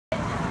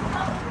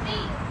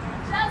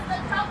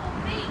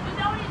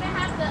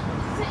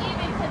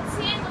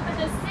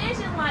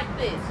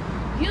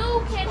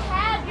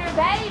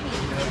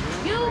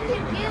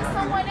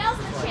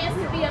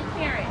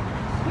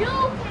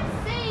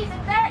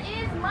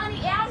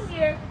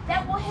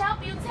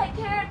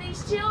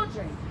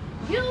children.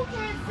 You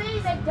can see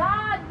that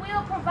God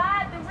will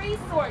provide the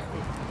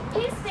resources.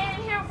 He's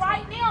standing here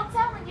right now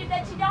telling you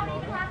that you don't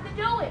even have to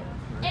do it.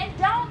 And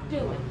don't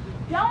do it.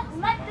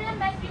 Don't let them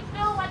make you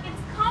feel like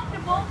it's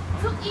comfortable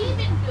to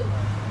even do it.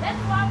 That's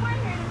why we're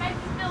here, to make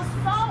you feel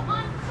so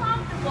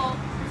uncomfortable,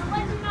 to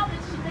let you know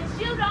that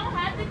you don't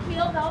have to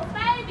kill those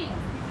babies.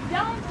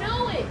 Don't do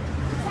it.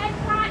 Take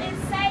pride and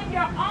save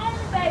your own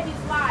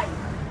baby's life.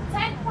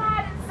 Take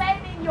pride in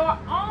saving your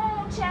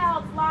own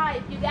child's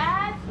life, you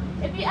guys.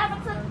 If you ever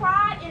took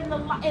pride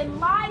in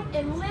life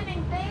and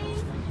living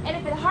things, and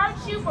if it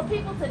hurts you for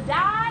people to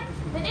die,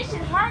 then it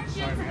should hurt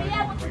you to be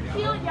able to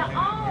kill your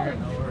own.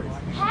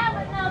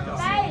 Have enough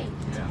faith.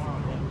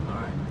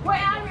 We're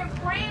out here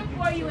praying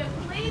for you and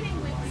pleading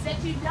with you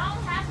that you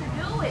don't have to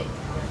do it.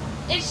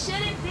 It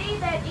shouldn't be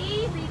that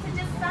easy to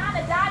just sign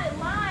a dotted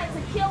line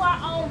to kill our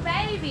own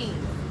babies.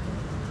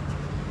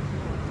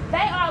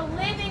 They are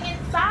living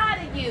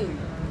inside of you.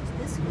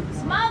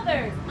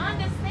 Mothers,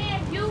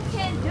 understand you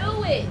can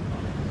do it.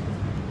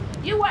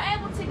 You were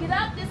able to get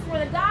up this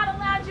morning. God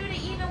allowed you to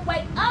even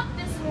wake up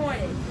this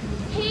morning.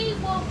 He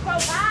will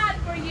provide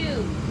for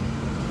you.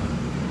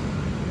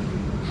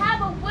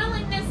 Have a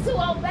willingness to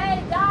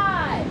obey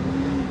God.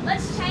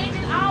 Let's change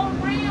it all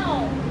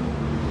around.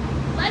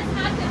 Let's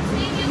not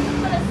continue to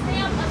put a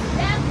stamp of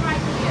death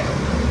right here.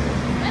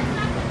 Let's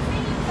not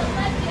continue to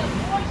let the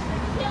abortion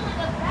and killing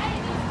of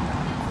babies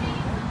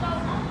continue to go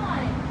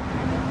on.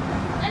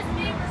 Let's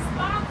be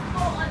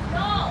responsible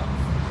adults.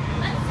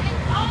 Let's take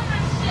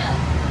ownership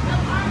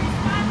of our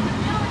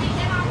responsibility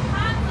and our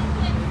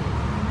consequences.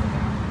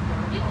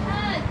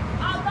 Because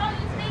although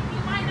you think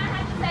you might not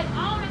have to take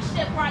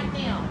ownership right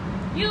now,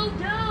 you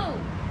do.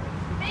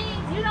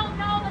 Things you don't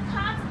know the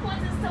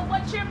consequences to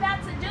what you're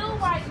about to do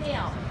right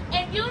now.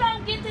 And you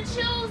don't get to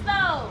choose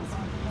those.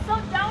 So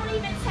don't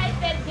even take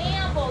that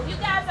gamble. You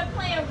guys are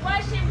playing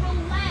Russian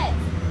roulette.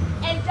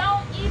 And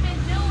don't even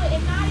do it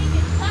and not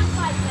even cut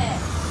like that.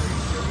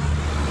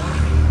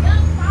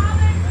 Young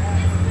fathers,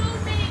 there's too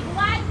many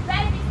black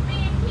babies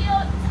being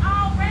killed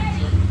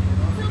already.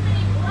 Too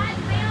many black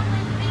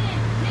families being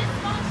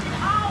dysfunctioned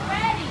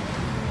already.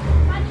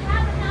 Like,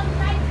 have enough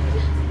faith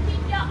to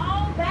keep your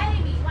own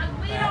baby. Like,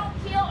 we don't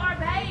kill our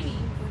babies.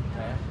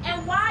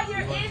 And while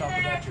you're in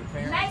there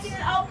making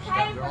it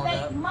okay for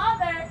the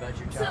mother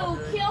to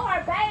kill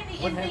her baby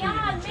is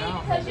beyond me,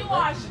 because you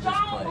are a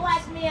strong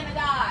black man of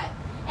God.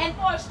 And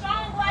for a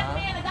strong black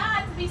man of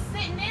God to be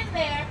sitting in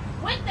there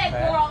with that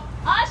girl,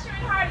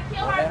 ushering her to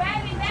kill her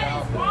baby,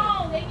 that is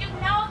wrong. And you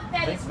know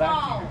that is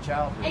wrong.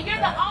 And you're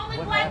the only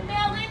black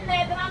male in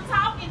there that I'm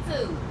talking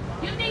to.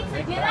 You need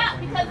to get up,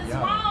 because it's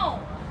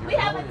wrong. We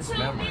have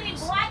too many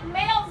black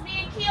males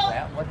being killed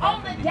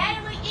on the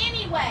daily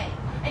anyway.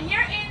 And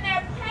you're in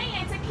there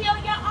paying to kill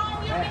your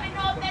own. You don't even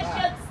know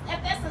if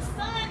that's a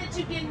son that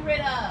you're getting rid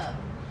of.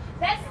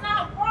 That's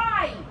not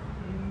right.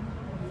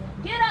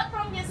 Get up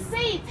from your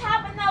seats.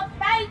 Have enough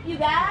faith, you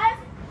guys.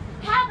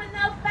 Have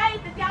enough faith.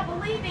 If y'all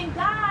believe in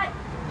God,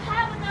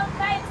 have enough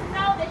faith to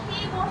know that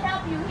He will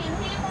help you and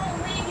He won't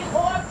leave you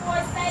or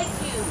forsake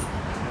you.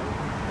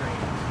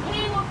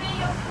 He will be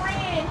your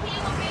friend. He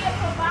will be a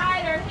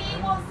provider.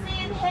 He will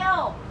send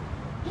help.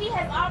 He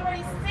has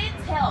already sent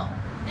help.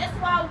 That's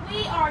why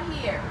we are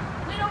here.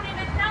 We don't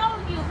even know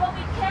you, but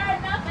we care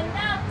enough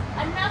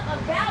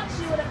about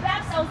you and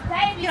about those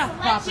babies to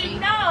let you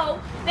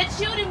know that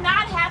you do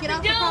not have to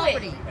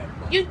do it.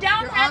 You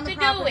don't have to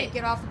do it.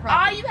 Get off the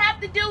property. All you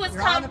have to do is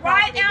come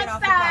right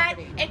outside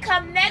and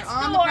come next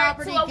door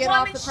to a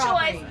woman's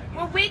choice,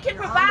 where we can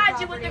provide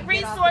you with the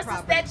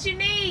resources that you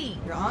need.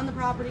 You're on the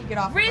property, get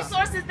off the property.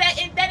 Resources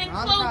that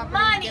include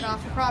money.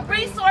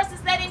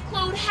 Resources that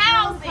include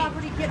housing.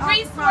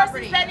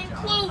 Resources that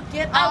include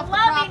a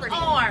loving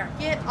arm.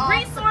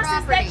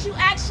 Resources that you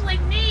actually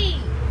need.